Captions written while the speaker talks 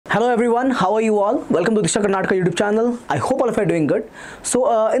Hello everyone, how are you all? Welcome to the Karnataka YouTube channel. I hope all of you are doing good.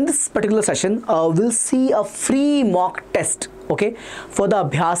 So in this particular session, we'll see a free mock test, okay, for the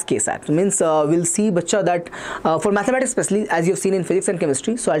ABHYAS KCET. Means we'll see bacha that for mathematics especially, as you've seen in physics and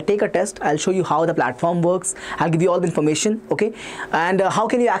chemistry. So I'll take a test, I'll show you how the platform works, I'll give you all the information, okay, and how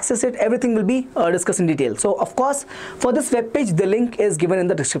can you access it, everything will be discussed in detail. So of course, for this web page, the link is given in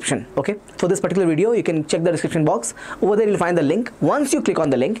the description, okay. For this particular video, you can check the description box. Over there, you'll find the link. Once you click on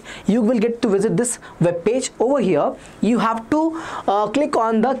the link, you will get to visit this web page. Over here, you have to click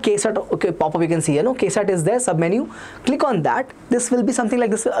on the KCET, okay, pop-up you can see, KCET is there, sub-menu. Click on that. This will be something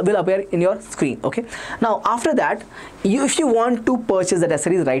like this will appear in your screen, okay. Now after that, if you want to purchase the test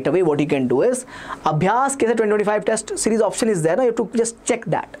series right away, what you can do is ABHYAS KCET 2025 test series option is there. Now you have to just check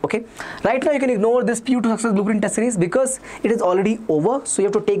that, okay. Right now you can ignore this P2 Success Blueprint test series because it is already over. So you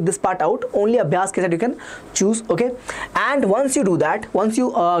have to take this part out. Only ABHYAS KCET you can choose, okay. And once you do that, once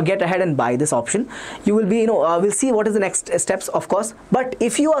you get ahead and buy this option, you will be, we'll see what is the next steps, of course. But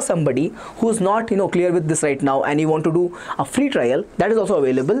if you are somebody who's not, clear with this right now and you want to do a free trial, that is also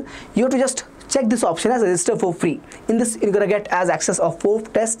available. You have to just check this option as register for free. In this, you're gonna get as access of 4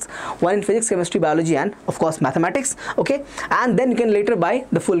 tests, one in physics, chemistry, biology, and of course mathematics, okay. And then you can later buy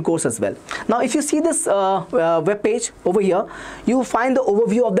the full course as well. Now if you see this web page over here, you find the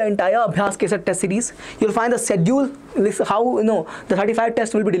overview of the entire ABHYAS KCET test series. You'll find the schedule, this how the 35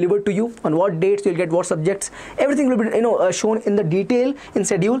 tests will be delivered to you, on what dates you'll get what subjects, everything will be shown in the detail in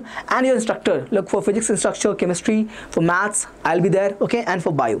schedule. And your instructor, look, for physics instructor, chemistry, for maths, I'll be there, okay, and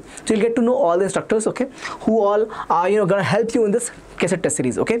for bio. So you'll get to know all the instructors, okay, who all are gonna help you in this KCET test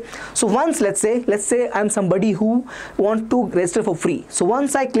series, okay. So once let's say I'm somebody who want to register for free. So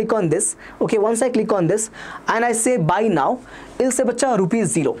once I click on this, okay, once I click on this and I say buy now, it'll say bacha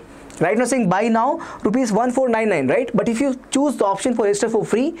 ₹0. Right now saying buy now ₹1499, right? But if you choose the option for register for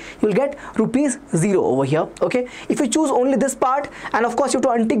free, you'll get ₹0 over here, okay. If you choose only this part, and of course you have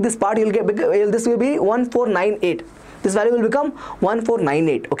to untick this part, you'll get this will be 1498. This value will become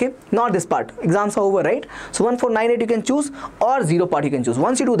 1498, okay, not this part. Exams are over, right? So 1498 you can choose, or 0 part you can choose.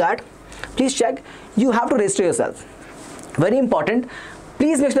 Once you do that, please check, you have to register yourself. Very important.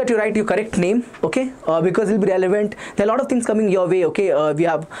 Please make sure that you write your correct name, okay, because it will be relevant. There are a lot of things coming your way, okay. We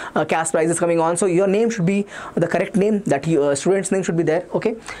have cash prizes coming on, so your name should be the correct name, that your student's name should be there,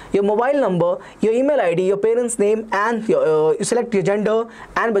 okay. Your mobile number, your email ID, your parents' name, and you select your gender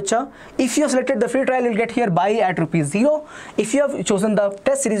and bacha. If you have selected the free trial, you'll get here buy at ₹0. If you have chosen the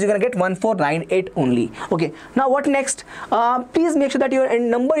test series, you're gonna get 1498 only, okay. Now what next? Please make sure that your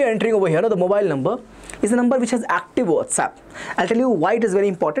number you're entering over here, the mobile number, is a number which has active WhatsApp. I'll tell you why it is very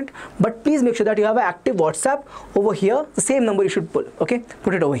important, but please make sure that you have an active WhatsApp over here. The same number you should pull, okay,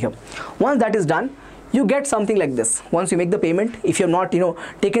 put it over here. Once that is done, you get something like this. Once you make the payment, if you have not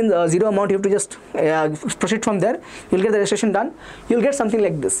taken the 0 amount, you have to just proceed from there. You'll get the registration done. You'll get something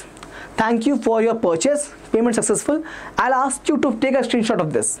like this: thank you for your purchase, payment successful. I'll ask you to take a screenshot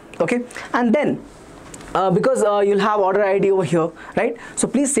of this, okay, and then because you'll have order ID over here, right? So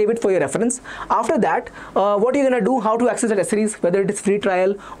please save it for your reference. After that, what you're gonna do, how to access the test series, whether it is free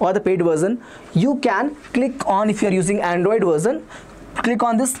trial or the paid version, you can click on, if you're using Android version, click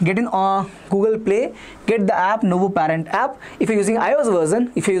on this, get in Google Play, get the app Knowvo Parent App. If you're using iOS version,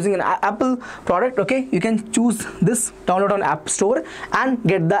 if you're using an Apple product, okay, you can choose this, download on App Store and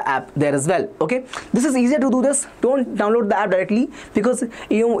get the app there as well, okay. This is easier to do this. Don't download the app directly, because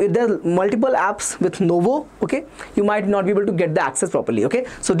if there are multiple apps with Knowvo, okay, you might not be able to get the access properly, okay.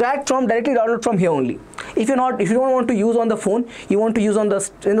 So directly download from here only. If you don't want to use on the phone, you want to use on the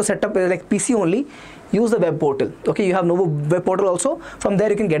setup like PC only, use the web portal, okay. You have Knowvo web portal also. From there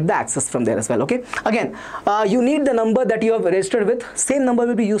you can get the access from there as well, okay. Again, you need the number that you have registered with. Same number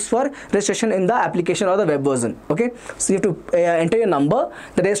will be used for registration in the application or the web version, okay. So you have to enter your number,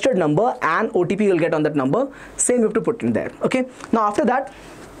 the registered number, and OTP you'll get on that number. Same you have to put in there, okay. Now after that,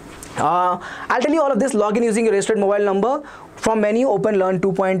 I'll tell you all of this. Log in using your registered mobile number. From menu, open Learn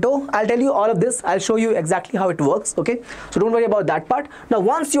 2.0. I'll tell you all of this. I'll show you exactly how it works, okay. So don't worry about that part. Now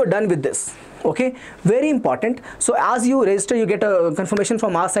once you're done with this, okay, very important. So as you register, you get a confirmation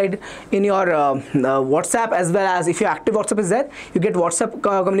from our side in your WhatsApp, as well as if your active WhatsApp is there, you get WhatsApp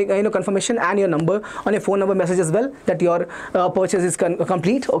confirmation and your number on your phone number message as well, that your purchase is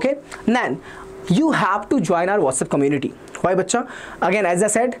complete, okay. Then you have to join our WhatsApp community. Why, bacha? Again, as I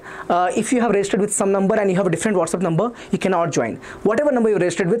said, if you have registered with some number and you have a different WhatsApp number, you cannot join. Whatever number you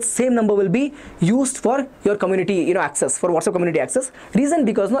registered with, same number will be used for your community, access, for WhatsApp community access. Reason,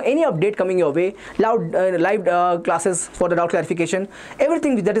 because any update coming your way, live classes for the doubt clarification,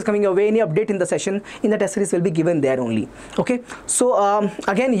 everything that is coming your way, any update in the session, in the test series will be given there only. Okay. So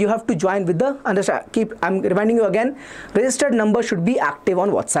again, you have to join with the I'm reminding you again, registered number should be active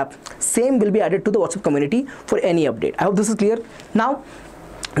on WhatsApp. Same will be added to the WhatsApp community for any update. I hope this is clear. Now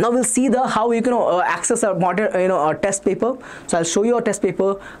we'll see how you can access a modern a test paper. So I'll show you a test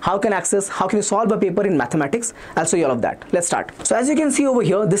paper, how can access, how can you solve a paper in mathematics. I'll show you all of that. Let's start. So as you can see over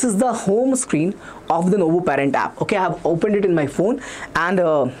here, this is the home screen of the Knowvo Parent app. Okay, I have opened it in my phone, and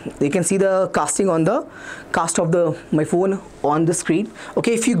you can see the casting on the cast of my phone on the screen.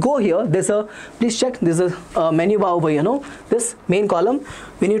 Okay, if you go here, please check, there's a menu bar over here, this main column.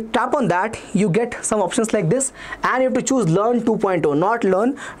 When you tap on that, you get some options like this, and you have to choose Learn 2.0, not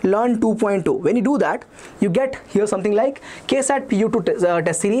Learn 2.0. When you do that, you get here something like KCET PU2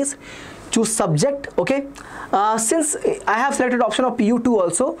 test series. Choose subject. Okay, since I have selected option of PU2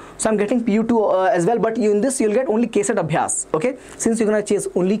 also, so I'm getting PU2 as well, but in this you'll get only KCET ABHYAS. Okay, since you're gonna chase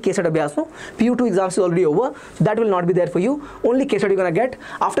only KCET ABHYAS, PU2 exams is already over, so that will not be there for you. Only KCET you're gonna get.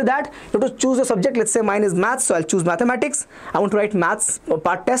 After that, you have to choose a subject. Let's say mine is maths, so I'll choose mathematics. I want to write maths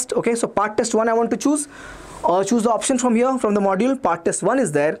part test. Okay, so part test 1 I want to choose. Choose the option from here, from the module. Part test 1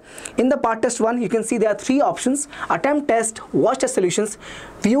 is there. In the part test 1, you can see there are 3 options: attempt test, watch test solutions,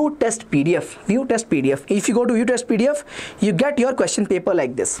 view test PDF. View test PDF. If you go to view test PDF, you get your question paper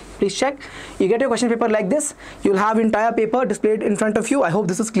like this. Please check. You get your question paper like this. You'll have entire paper displayed in front of you. I hope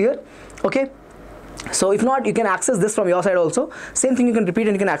this is clear. Okay. So if not, you can access this from your side also. Same thing you can repeat,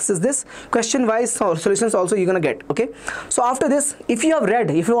 and you can access this question wise solutions also you're gonna get. Okay, so after this, if you have read,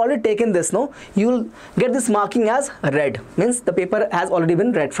 if you've already taken this, you'll get this marking as red, means the paper has already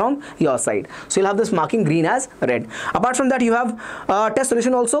been read from your side. So you'll have this marking green as red. Apart from that, you have test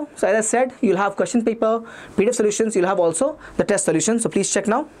solution also. So as I said, you'll have question paper, PDF solutions, you'll have also the test solution. So please check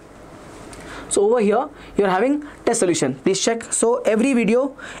now. So over here, you're having test solution. Please check. So every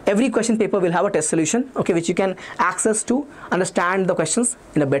video, every question paper will have a test solution, okay, which you can access to understand the questions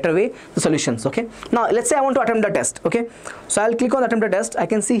in a better way, the solutions. Okay. Now let's say I want to attempt the test. Okay. So I'll click on attempt the test. I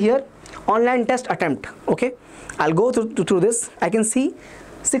can see here online test attempt. Okay. I'll go through this. I can see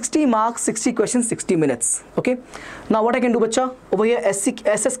 60 marks, 60 questions, 60 minutes. Okay. Now what I can do, bacha, over here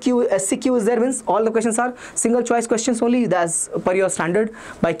SCQ is there, means all the questions are single choice questions only. That's per your standard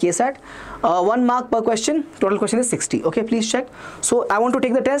by KCET. 1 mark per question. Total question is 60. Okay. Please check. So I want to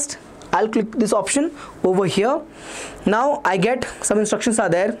take the test. I'll click this option over here. Now I get some instructions are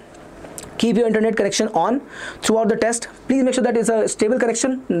there. Keep your internet connection on throughout the test. Please make sure that it's a stable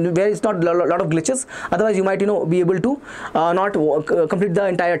connection where it's not a lot of glitches. Otherwise, you might be able to not complete the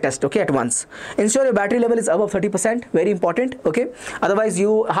entire test. Okay, at once. Ensure your battery level is above 30%. Very important. Okay. Otherwise,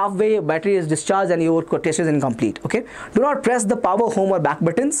 you halfway battery is discharged and your test is incomplete. Okay. Do not press the power, home or back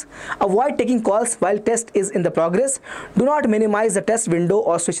buttons. Avoid taking calls while test is in the progress. Do not minimize the test window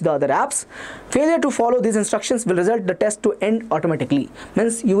or switch the other apps. Failure to follow these instructions will result the test to end automatically.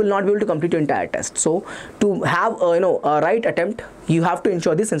 Means you will not be able to complete your entire test. So to have a right attempt, you have to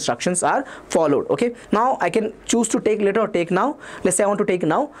ensure these instructions are followed. Okay. Now I can choose to take later or take now. Let's say I want to take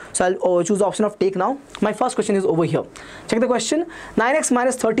now, so I'll choose the option of take now. My first question is over here. Check the question. 9x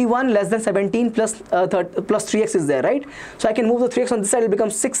minus 31 less than 17 plus 3x is there, right? So I can move the 3x on this side, it will become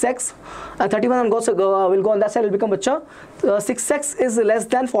 6x. 31 will go on that side, it will become 6x is less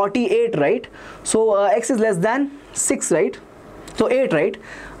than 48, right? So x is less than 6, right? So 8, right?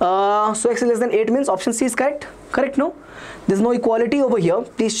 So x is less than 8 means option C is correct. Correct? No? There's no equality over here.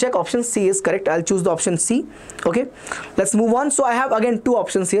 Please check option C is correct. I'll choose the option C. Okay. Let's move on. So I have again 2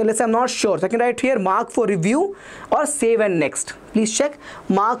 options here. Let's say I'm not sure. So I can write here mark for review or save and next. Please check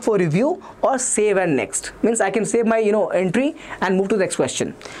mark for review or save and next. Means I can save my entry and move to the next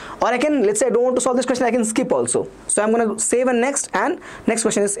question. Or I can, let's say I don't want to solve this question, I can skip also. So I'm going to save and next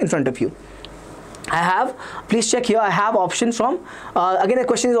question is in front of you. I have, please check here, I have options from, again the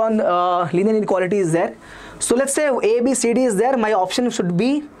question is on linear inequality is there. So let's say A, B, C, D is there. My option should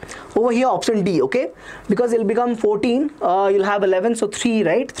be over here, option D, okay? Because it will become 14, you'll have 11, so 3,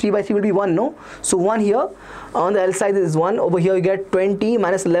 right? 3 by 3 will be 1, no? So 1 here, on the L side is 1. Over here you get 20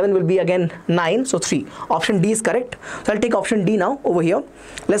 minus 11 will be again 9, so 3. Option D is correct. So I'll take option D now over here.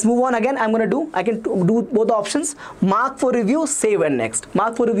 Let's move on again. I can do both the options. Mark for review, save and next.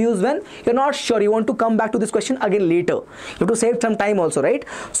 Mark for review is when you're not sure, you want to come back to this question again later. You have to save some time also, right?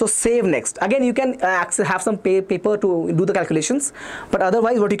 So save next. Again, you can have some some paper to do the calculations, but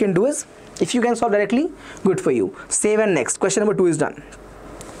otherwise what you can do is, if you can solve directly, good for you. Save and next. Question number 2 is done.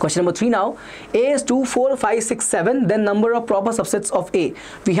 Question number 3 now. A is 2, 4, 5, 6, 7. Then number of proper subsets of A.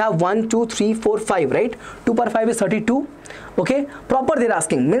 We have 1, 2, 3, 4, 5, right? 2 power 5 is 32. Okay. Proper they're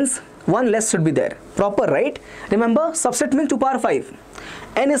asking, means 1 less should be there. Proper, right? Remember, subset means 2 power 5.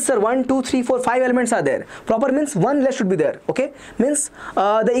 N is, sir, 1, 2, 3, 4, 5 elements are there. Proper means 1 less should be there. Okay. Means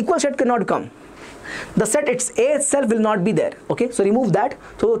the equal set cannot come. The set A itself will not be there. Okay, so remove that.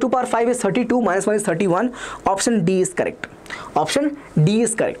 So 2 power 5 is 32, minus 1 is 31. Option D is correct. Option D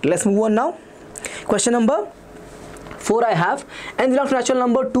is correct. Let's move on now. Question number 4 I have. N belongs to natural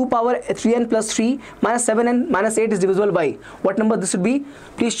number 2 power 3n plus 3 minus 7n minus 8 is divisible by. What number this would be?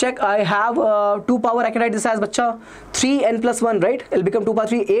 Please check. I have 2 power. I can write this as bacha 3n plus 1, right? It will become 2 power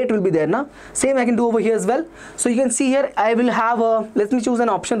 3. 8 will be there now. Same I can do over here as well. So you can see here I will have let me choose an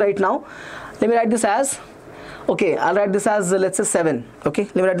option right now. Let me write this as, okay, I'll write this as let's say 7. Okay,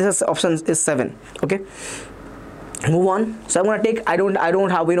 let me write this as option is 7. Okay, move on. So I'm gonna take, I don't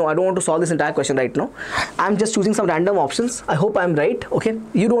have, I don't want to solve this entire question right now. I'm just choosing some random options. I hope I'm right. Okay,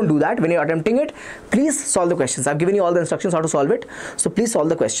 you don't do that when you're attempting it. Please solve the questions. I've given you all the instructions how to solve it, so please solve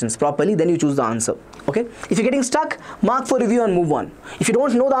the questions properly, then you choose the answer. Okay, if you're getting stuck, mark for review and move on. If you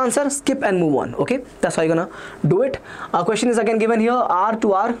don't know the answer, skip and move on. Okay, that's how you're gonna do it. Question is again given here. R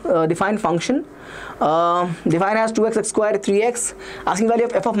to R define function. Define as 2x x square 3x, asking value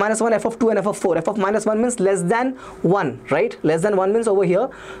of f of minus 1, f of 2 and f of 4. F of minus 1 means less than 1, right? Less than 1 means over here,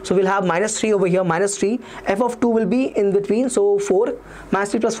 so we'll have minus 3 over here, minus 3. F of 2 will be in between, so 4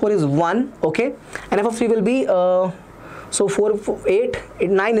 minus 3 plus 4 is 1. Okay, and f of 3 will be so 8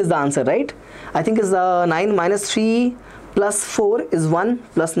 9 is the answer, right? I think is 9 minus 3 plus 4 is 1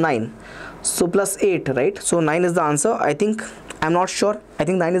 plus 9, so plus 8, right? So 9 is the answer. I think, I'm not sure, I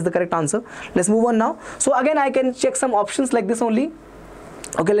think 9 is the correct answer. Let's move on now. So again I can check some options like this only.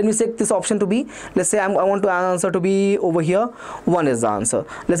 Okay, let me check this option to be, let's say I want to answer to be over here, 1 is the answer.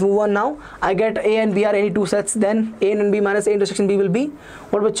 Let's move on now. I get A and B are any two sets, then A and B minus A intersection B will be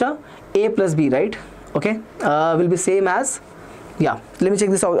what, bacha? A plus B, right? Okay, will be same as, yeah, let me check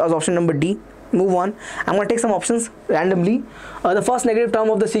this as option number D. Move on. I'm going to take some options randomly. The first negative term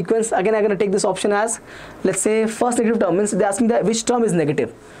of the sequence, again I'm going to take this option as, let's say first negative term, means they're asking that which term is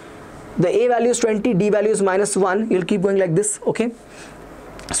negative. The A value is 20, D value is minus 1. You'll keep going like this. Okay,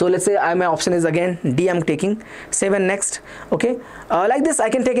 so let's say my option is again D. I'm taking 7 next. Okay, like this I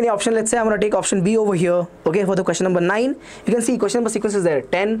can take any option. Let's say I'm going to take option B over here. Okay, for the question number 9, you can see question number sequence is there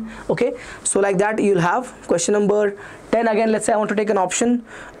 10. Okay, so like that you'll have question number 10. Again, let's say I want to take an option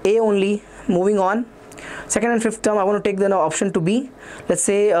A only. Moving on, second and fifth term I want to take the option to B. Let's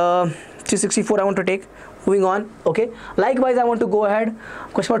say 364 I want to take. Moving on. Okay, likewise I want to go ahead.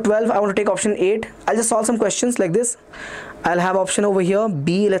 Question number 12 I want to take option 8. I'll just solve some questions like this. I'll have option over here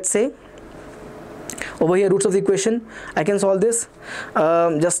B, let's say over here roots of the equation. I can solve this,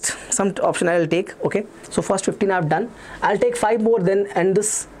 just some option I'll take. Okay, so first 15 I've done. I'll take 5 more, then and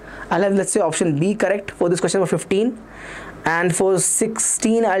this I'll have, let's say, option B correct for this question number 15. And for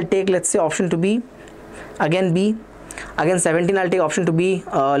 16 I'll take, let's say, option to be again B. Again 17 I'll take option to be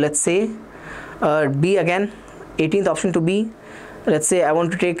let's say B again. 18th option to be, let's say I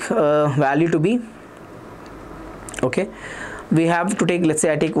want to take value to be. Okay, we have to take, let's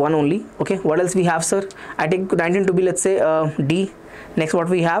say I take 1 only. Okay, what else we have, sir? I take 19 to be, let's say D. Next what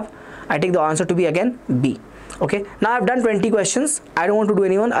we have, I take the answer to be again B. Okay, now I've done 20 questions. I don't want to do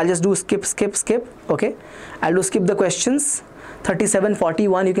anyone. I'll just do skip. Okay, I'll do skip the questions. 37,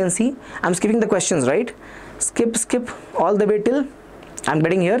 41, you can see I'm skipping the questions, right? Skip all the way till I'm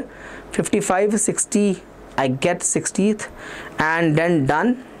getting here 55, 60. I get 60th and then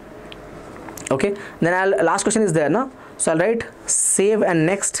done. Okay, then last question is there now, so I'll write save and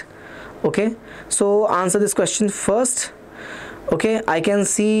next. Okay, so answer this question first. Okay, I can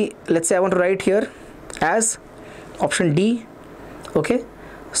see, let's say I want to write here as option D. Okay,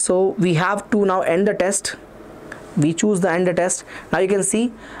 so we have to now end the test. We choose the end the test. Now you can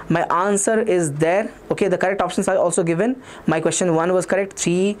see my answer is there. Okay, the correct options are also given. My question 1 was correct,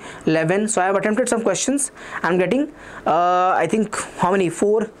 3, 11. So I have attempted some questions. I'm getting I think how many,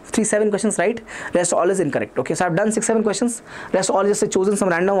 4, 3, 7 questions right. Rest all is incorrect. Okay, so I've done 6, 7 questions. Rest all just chosen some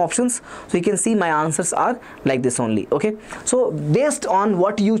random options. So you can see my answers are like this only. Okay, so based on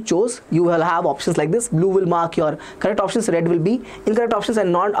what you chose, you will have options like this. Blue will mark your correct options, red will be incorrect options,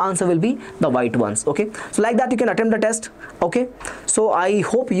 and non-answer will be the white ones. Okay, so like that you can attempt the test. Okay, so I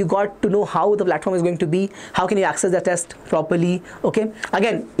hope you got to know how the platform is going to be, how can you access the test properly. Okay,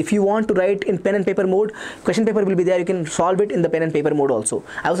 again, if you want to write in pen and paper mode, question paper will be there. You can solve it in the pen and paper mode also.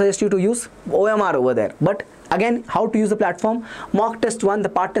 I also suggest you to use OMR over there. But again, how to use the platform? Mock test 1, the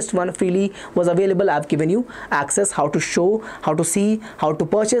part test 1 freely was available. I've given you access, how to show, how to see, how to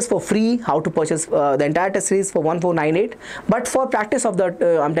purchase for free, how to purchase the entire test series for 1498. But for practice of the,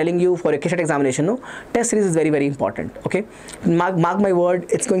 I'm telling you, for a KCET examination, no, test series is very, very important. Okay, mark my word,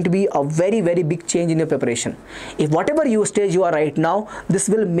 it's going to be a very, very big change in your preparation. If whatever stage you are right now, this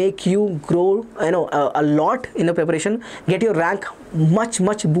will make you grow, a lot in your preparation, get your rank much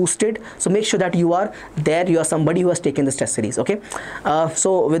boosted. So make sure that you are there, you are somebody who has taken this test series. Okay,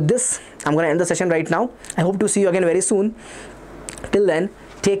 so with this, I'm going to end the session right now. I hope to see you again very soon. Till then,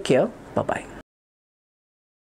 take care. Bye bye.